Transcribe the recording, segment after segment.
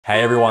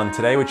Hey everyone,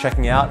 today we're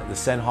checking out the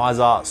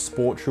Sennheiser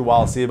Sport True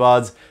Wireless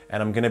earbuds,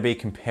 and I'm going to be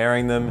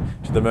comparing them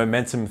to the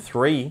Momentum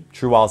 3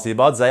 True Wireless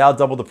earbuds. They are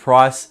double the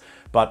price,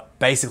 but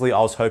basically I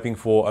was hoping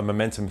for a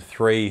Momentum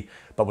 3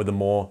 but with a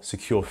more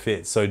secure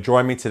fit. So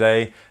join me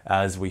today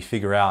as we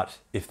figure out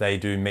if they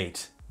do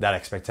meet that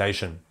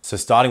expectation. So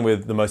starting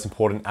with the most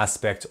important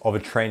aspect of a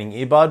training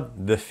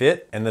earbud, the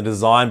fit, and the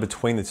design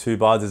between the two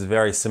buds is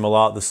very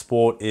similar. The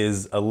Sport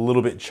is a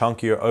little bit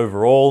chunkier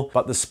overall,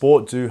 but the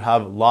Sport do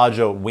have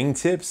larger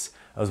wingtips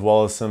as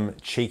well as some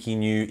cheeky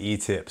new ear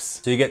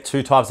tips. So you get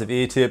two types of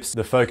ear tips.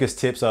 The focus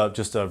tips are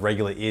just a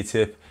regular ear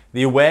tip.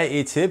 The aware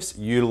ear tips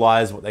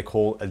utilize what they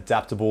call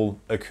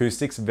adaptable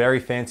acoustics, very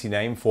fancy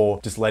name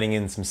for just letting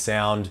in some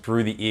sound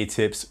through the ear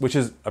tips, which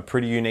is a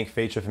pretty unique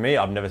feature for me.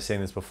 I've never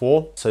seen this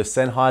before. So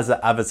Sennheiser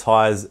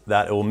advertise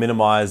that it will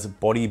minimize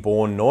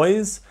body-borne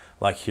noise,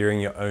 like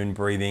hearing your own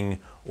breathing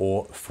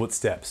or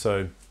footsteps.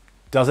 So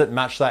does it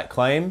match that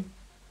claim?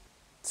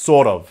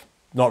 Sort of,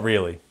 not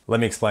really. Let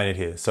me explain it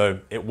here. So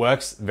it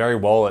works very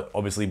well at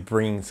obviously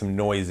bringing some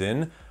noise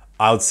in.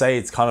 I would say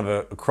it's kind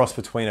of a cross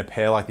between a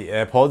pair like the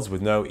AirPods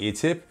with no ear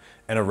tip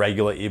and a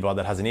regular earbud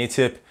that has an ear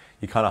tip.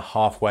 You're kind of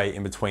halfway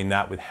in between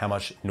that with how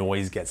much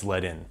noise gets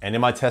let in. And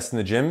in my test in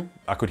the gym,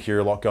 I could hear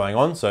a lot going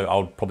on, so I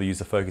would probably use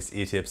the focused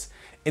ear tips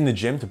in the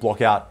gym to block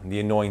out the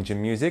annoying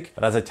gym music.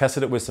 But as I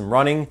tested it with some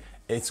running,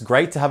 it's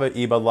great to have an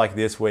earbud like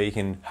this where you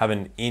can have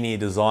an in-ear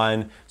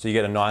design so you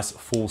get a nice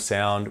full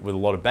sound with a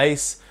lot of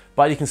bass,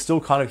 but you can still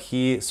kind of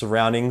hear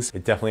surroundings.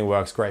 It definitely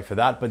works great for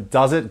that, but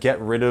does it get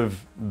rid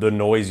of the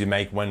noise you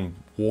make when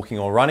walking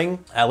or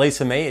running? At least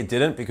for me, it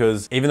didn't,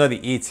 because even though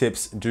the ear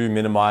tips do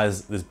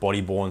minimize this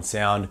body-borne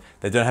sound,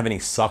 they don't have any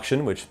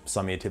suction, which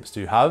some ear tips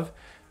do have.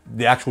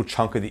 The actual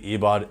chunk of the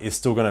earbud is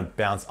still gonna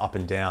bounce up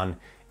and down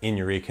in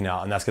your ear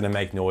canal, and that's gonna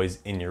make noise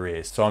in your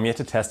ears. So I'm yet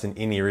to test an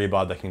in-ear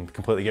earbud that can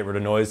completely get rid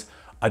of noise.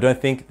 I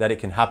don't think that it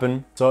can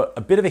happen. So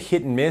a bit of a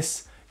hit and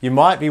miss. You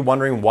might be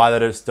wondering why they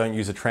just don't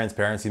use a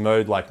transparency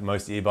mode like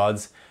most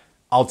earbuds.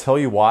 I'll tell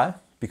you why,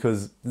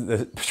 because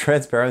the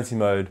transparency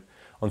mode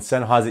on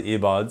Sennheiser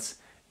earbuds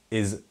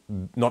is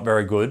not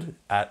very good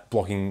at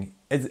blocking.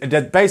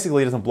 It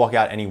basically doesn't block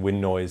out any wind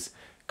noise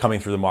coming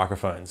through the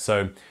microphone.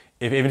 So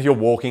even if you're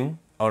walking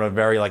on a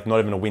very, like, not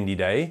even a windy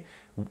day,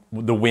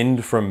 the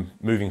wind from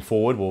moving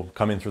forward will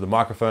come in through the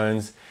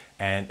microphones,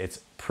 and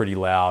it's pretty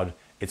loud,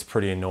 it's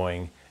pretty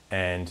annoying,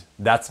 and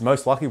that's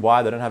most likely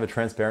why they don't have a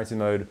transparency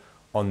mode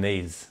on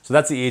these. So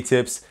that's the ear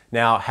tips.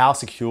 Now, how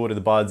secure do the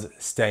buds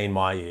stay in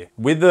my ear?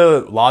 With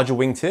the larger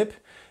wingtip,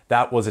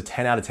 that was a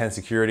 10 out of 10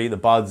 security. The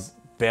buds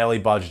barely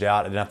budged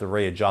out. I didn't have to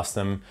readjust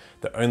them.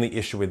 The only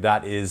issue with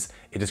that is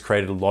it just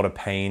created a lot of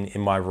pain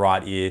in my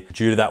right ear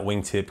due to that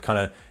wingtip kind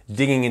of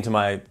digging into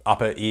my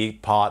upper ear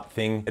part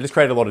thing. It just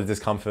created a lot of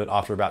discomfort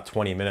after about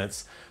 20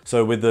 minutes.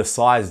 So with the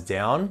size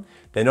down,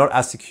 they're not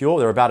as secure.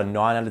 They're about a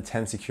 9 out of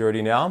 10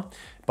 security now,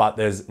 but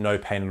there's no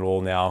pain at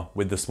all now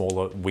with the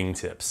smaller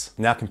wingtips.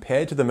 Now,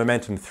 compared to the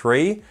Momentum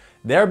 3,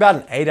 they're about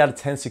an 8 out of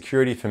 10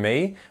 security for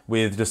me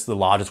with just the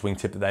largest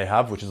wingtip that they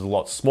have, which is a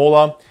lot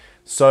smaller.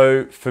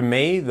 So for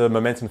me, the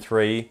Momentum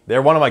 3,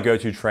 they're one of my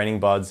go-to training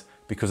buds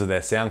because of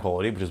their sound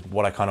quality, which is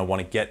what I kind of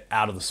want to get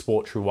out of the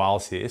Sport True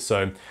Wireless here.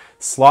 So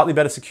slightly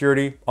better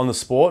security on the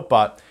Sport,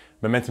 but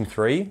Momentum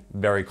 3,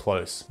 very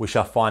close. We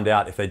shall find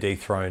out if they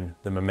dethrone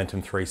the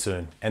Momentum 3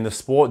 soon. And the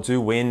Sport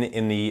do win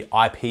in the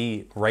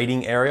IP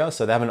rating area.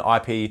 So they have an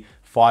IP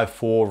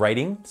 5.4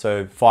 rating.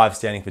 So 5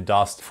 standing for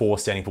dust, 4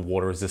 standing for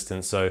water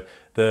resistance. So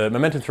the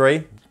Momentum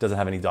 3 doesn't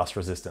have any dust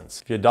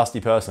resistance. If you're a dusty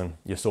person,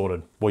 you're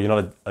sorted. Well,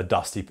 you're not a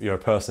dusty, you're a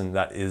person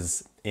that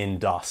is in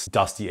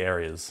dusty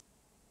areas.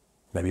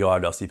 Maybe you're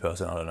a dusty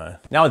person, I don't know.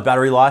 Now with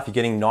battery life, you're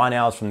getting 9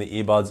 hours from the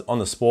earbuds on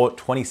the Sport,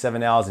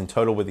 27 hours in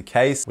total with the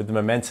case. With the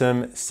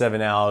Momentum, 7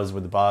 hours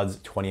with the buds,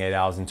 28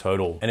 hours in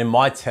total. And in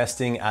my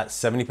testing at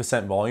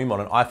 70% volume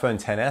on an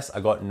iPhone XS, I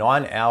got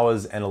 9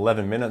 hours and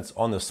 11 minutes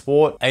on the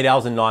Sport, 8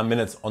 hours and 9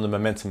 minutes on the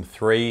Momentum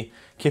 3.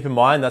 Keep in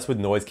mind, that's with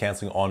noise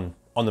cancelling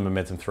on the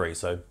Momentum 3,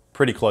 so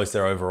pretty close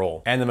there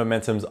overall. And the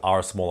Momentums are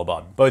a smaller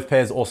bud. Both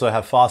pairs also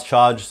have fast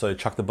charge, so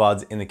chuck the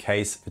buds in the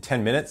case for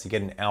 10 minutes, you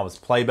get an hour's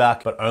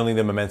playback, but only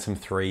the Momentum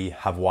 3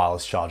 have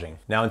wireless charging.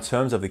 Now in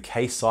terms of the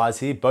case size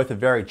here, both are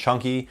very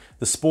chunky.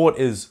 The Sport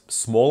is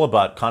smaller,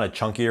 but kind of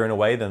chunkier in a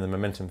way than the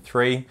Momentum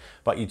 3,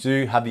 but you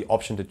do have the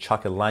option to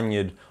chuck a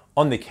lanyard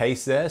on the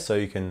case there, so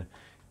you can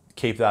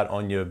keep that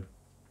on your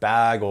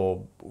bag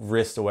or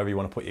wrist or wherever you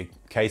want to put your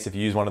case if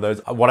you use one of those.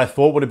 What I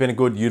thought would have been a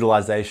good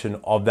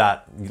utilization of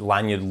that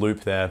lanyard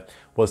loop there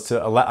was to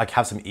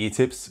have some ear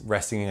tips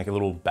resting in like a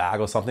little bag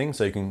or something,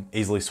 so you can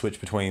easily switch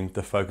between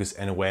the focus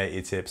and aware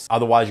ear tips.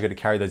 Otherwise, you got to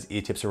carry those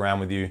ear tips around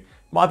with you.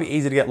 Might be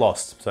easy to get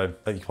lost, so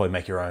you can probably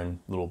make your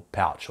own little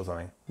pouch or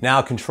something.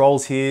 Now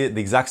controls here,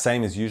 the exact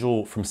same as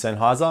usual from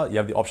Sennheiser. You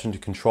have the option to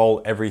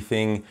control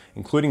everything,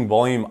 including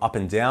volume up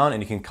and down,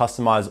 and you can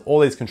customize all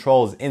these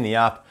controls in the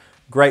app.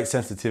 Great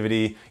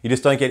sensitivity. You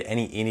just don't get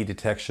any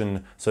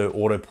detection, so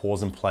auto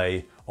pause and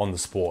play on the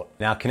Sport.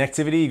 Now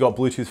connectivity, you got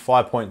Bluetooth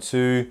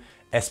 5.2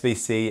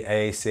 SBC,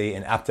 AAC,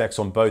 and aptX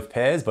on both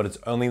pairs, but it's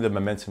only the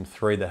Momentum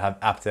 3 that have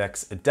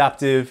aptX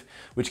adaptive,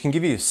 which can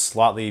give you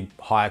slightly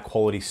higher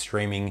quality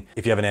streaming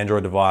if you have an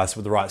Android device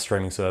with the right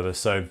streaming service.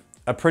 So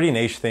a pretty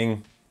niche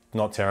thing.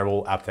 Not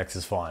terrible, aptX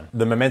is fine.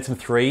 The Momentum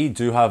 3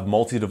 do have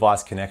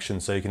multi-device connection,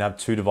 so you can have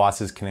two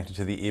devices connected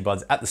to the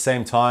earbuds at the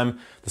same time.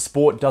 The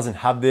Sport doesn't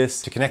have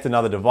this. To connect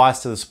another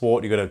device to the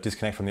Sport, you gotta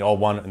disconnect from the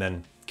old one and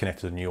then connect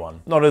to the new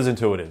one. Not as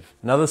intuitive.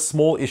 Another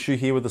small issue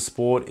here with the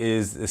Sport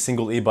is the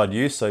single earbud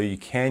use, so you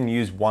can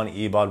use one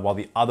earbud while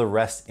the other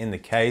rests in the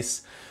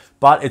case,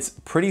 but it's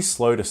pretty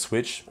slow to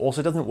switch.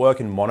 Also, it doesn't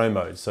work in mono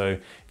mode. So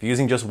if you're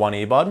using just one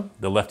earbud,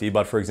 the left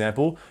earbud for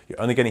example,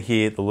 you're only gonna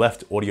hear the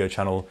left audio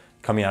channel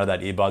coming out of that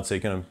earbud, so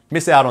you're gonna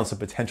miss out on some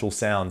potential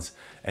sounds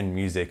and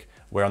music.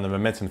 Where on the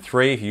Momentum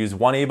 3, if you use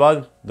one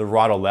earbud, the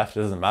right or left,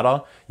 it doesn't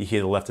matter, you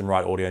hear the left and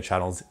right audio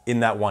channels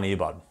in that one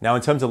earbud. Now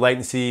in terms of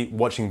latency,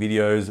 watching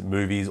videos,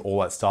 movies, all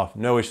that stuff,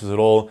 no issues at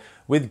all.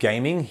 With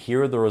gaming,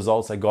 here are the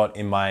results I got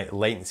in my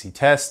latency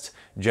test.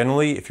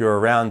 Generally, if you're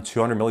around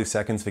 200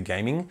 milliseconds for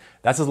gaming,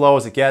 that's as low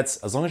as it gets.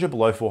 As long as you're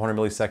below 400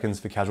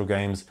 milliseconds for casual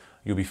games,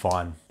 you'll be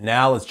fine.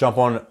 Now let's jump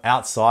on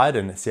outside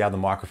and see how the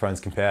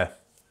microphones compare.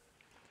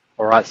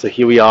 All right, so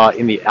here we are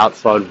in the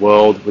outside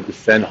world with the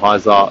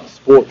Sennheiser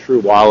Sport True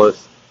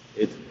Wireless.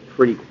 It's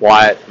pretty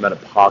quiet. I'm at a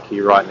park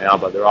here right now,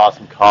 but there are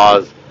some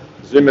cars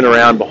zooming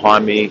around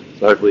behind me,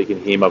 so hopefully you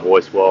can hear my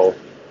voice well.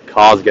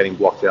 Cars getting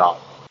blocked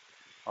out.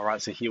 All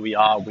right, so here we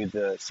are with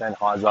the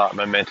Sennheiser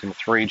Momentum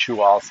 3 True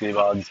Wireless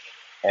earbuds,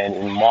 and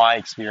in my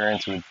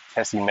experience with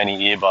testing many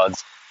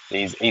earbuds,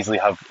 these easily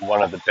have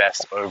one of the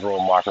best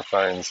overall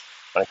microphones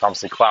when it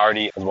comes to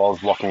clarity as well as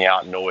blocking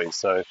out noise.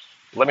 So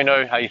let me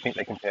know how you think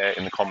they compare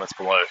in the comments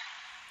below.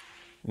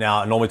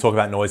 Now, I normally talk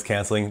about noise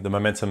cancelling. The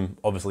Momentum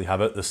obviously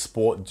have it. The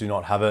Sport do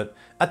not have it.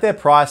 At their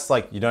price,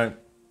 like, you don't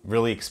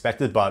really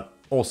expect it, but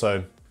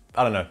also,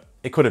 I don't know,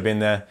 it could have been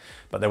there,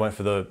 but they went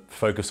for the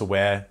focus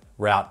aware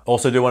route.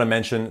 Also do want to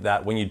mention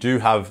that when you do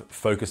have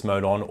focus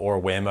mode on or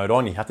aware mode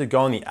on, you have to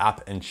go in the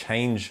app and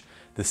change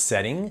the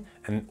setting,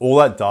 and all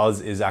that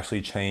does is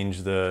actually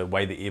change the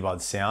way the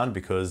earbuds sound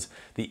because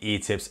the ear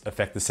tips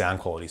affect the sound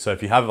quality. So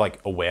if you have like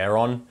aware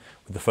on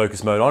with the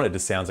focus mode on, it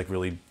just sounds like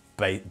really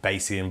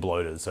bassy and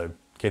bloated. So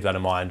keep that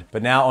in mind.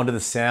 But now onto the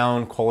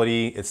sound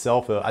quality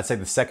itself. I'd say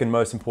the second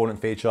most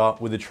important feature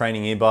with the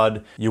training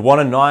earbud. You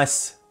want a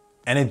nice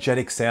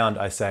energetic sound,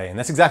 I say, and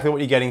that's exactly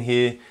what you're getting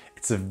here.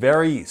 It's a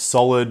very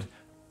solid,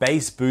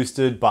 bass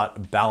boosted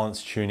but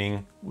balanced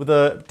tuning with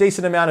a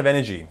decent amount of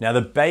energy. Now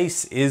the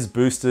bass is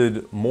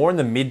boosted more in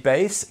the mid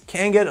bass,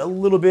 can get a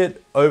little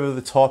bit over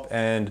the top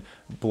and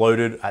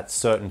bloated at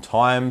certain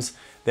times.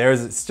 There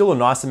is still a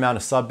nice amount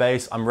of sub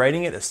bass. I'm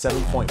rating it a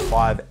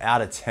 7.5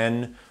 out of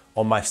 10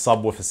 on my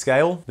subwoofer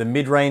scale. The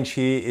mid-range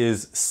here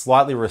is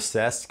slightly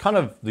recessed, kind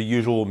of the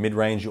usual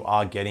mid-range you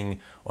are getting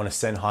on a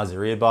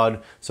Sennheiser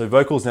earbud. So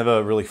vocals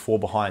never really fall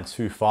behind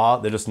too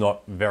far. They're just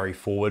not very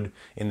forward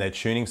in their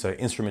tuning. So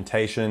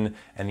instrumentation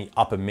and the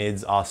upper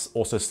mids are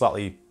also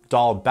slightly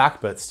dialed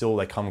back, but still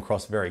they come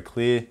across very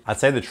clear. I'd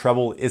say the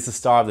treble is the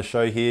star of the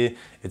show here.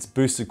 It's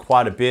boosted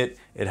quite a bit.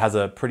 It has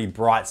a pretty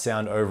bright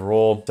sound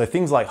overall. So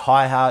things like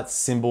hi-hats,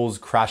 cymbals,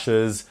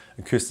 crashes,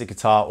 acoustic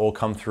guitar all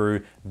come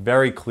through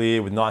very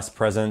clear with nice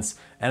presence.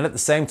 And at the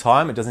same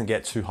time, it doesn't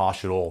get too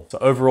harsh at all. So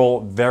overall,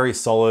 very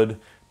solid.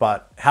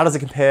 But how does it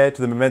compare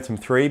to the Momentum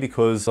 3?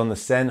 Because on the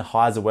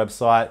Sennheiser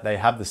website, they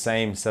have the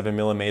same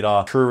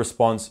 7mm true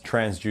response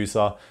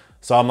transducer.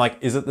 So I'm like,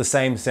 is it the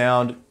same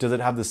sound? Does it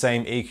have the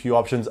same EQ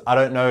options? I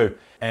don't know.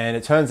 And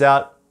it turns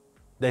out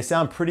they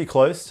sound pretty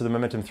close to the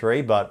Momentum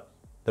 3, but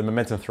the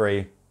Momentum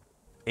 3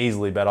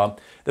 easily better.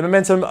 The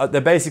Momentum,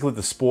 they're basically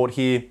the Sport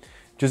here,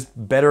 just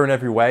better in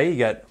every way. You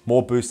get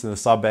more boost in the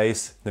sub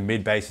bass, the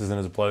mid bass isn't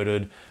as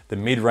bloated, the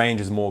mid range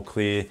is more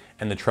clear,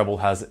 and the treble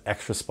has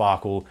extra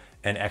sparkle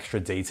and extra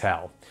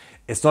detail.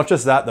 It's not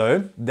just that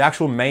though. The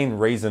actual main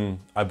reason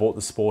I bought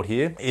the Sport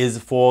here is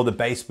for the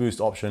bass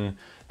boost option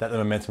that the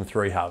Momentum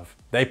 3 have.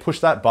 They push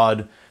that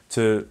bud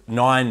to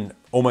 9,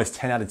 almost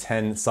 10 out of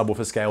 10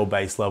 subwoofer scale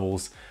bass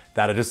levels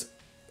that are just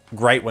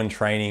great when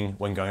training,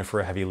 when going for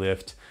a heavy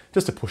lift,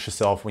 just to push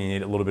yourself when you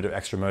need a little bit of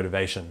extra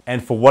motivation.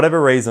 And for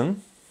whatever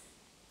reason,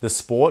 the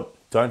Sport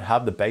don't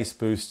have the bass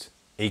boost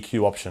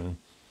EQ option.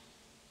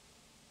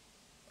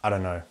 I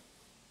don't know.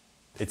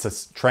 It's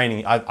a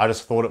training, I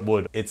just thought it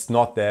would. It's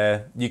not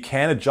there. You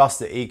can adjust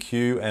the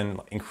EQ and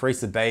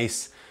increase the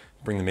bass,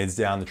 bring the mids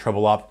down, the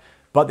treble up,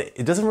 but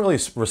it doesn't really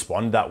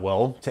respond that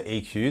well to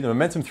EQ. The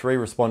Momentum 3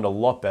 respond a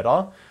lot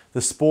better.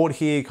 The Sport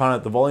here, kind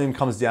of the volume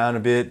comes down a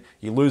bit,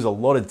 you lose a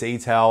lot of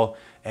detail,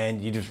 and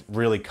you just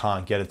really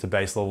can't get it to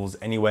bass levels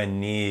anywhere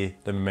near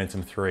the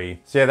Momentum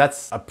 3. So yeah,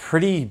 that's a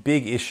pretty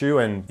big issue,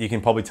 and you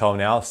can probably tell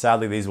now,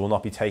 sadly these will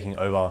not be taking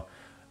over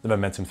the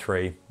Momentum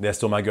 3. They're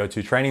still my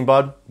go-to training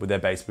bud with their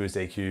bass boost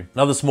EQ.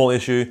 Another small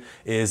issue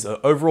is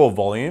overall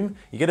volume.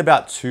 You get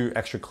about 2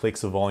 extra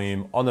clicks of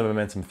volume on the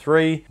Momentum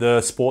 3. The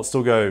Sports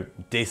still go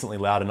decently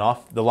loud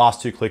enough. The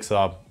last 2 clicks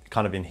are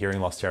kind of in hearing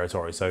loss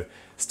territory. So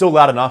still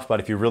loud enough, but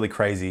if you're really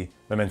crazy,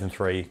 Momentum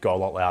 3, go a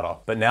lot louder.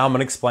 But now I'm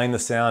gonna explain the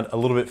sound a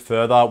little bit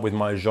further with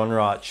my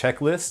genre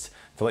checklist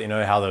to let you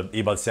know how the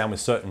earbuds sound with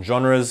certain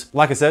genres.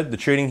 Like I said, the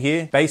tuning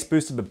here, bass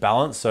boosted but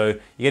balanced, so you're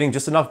getting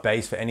just enough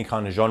bass for any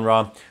kind of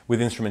genre.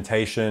 With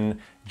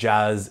instrumentation,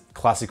 jazz,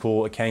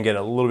 classical, it can get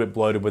a little bit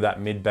bloated with that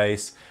mid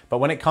bass. But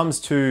when it comes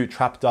to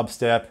trap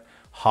dubstep,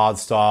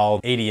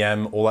 hardstyle,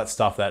 EDM, all that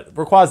stuff that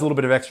requires a little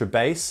bit of extra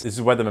bass, this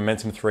is where the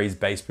Momentum 3's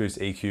bass boost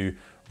EQ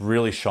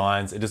really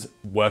shines. It just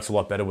works a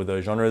lot better with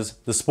those genres.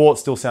 The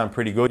sports still sound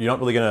pretty good. You're not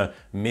really gonna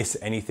miss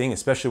anything,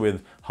 especially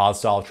with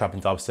hardstyle, trap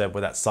and dubstep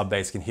where that sub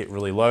bass can hit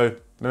really low.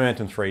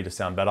 Momentum 3 just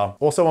sound better.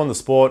 Also on the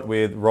sport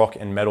with rock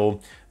and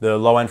metal, the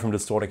low end from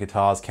distorted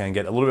guitars can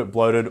get a little bit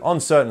bloated on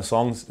certain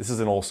songs. This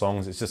isn't all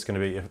songs. It's just gonna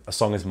be if a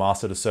song is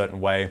mastered a certain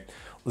way.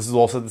 This is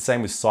also the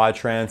same with side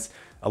trance.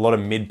 A lot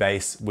of mid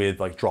bass with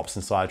like drops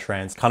and side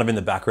trance kind of in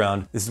the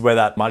background. This is where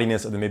that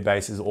muddiness of the mid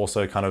bass is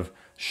also kind of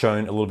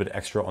shown a little bit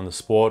extra on the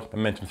sport.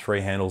 Momentum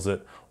 3 handles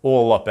it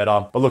all a lot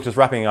better. But look, just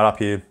wrapping it up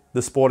here,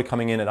 the sport are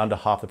coming in at under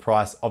half the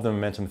price of the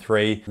Momentum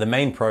 3. The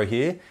main pro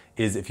here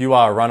is if you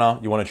are a runner,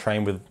 you want to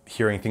train with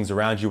hearing things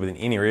around you with an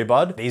in-ear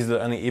earbud, these are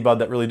the only earbud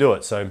that really do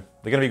it. So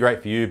they're going to be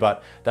great for you,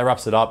 but that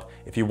wraps it up.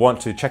 If you want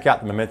to check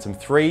out the Momentum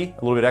 3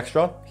 a little bit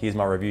extra, here's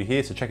my review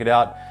here. So check it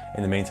out.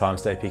 In the meantime,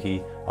 stay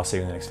picky. I'll see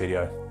you in the next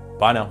video.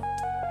 Bye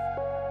now.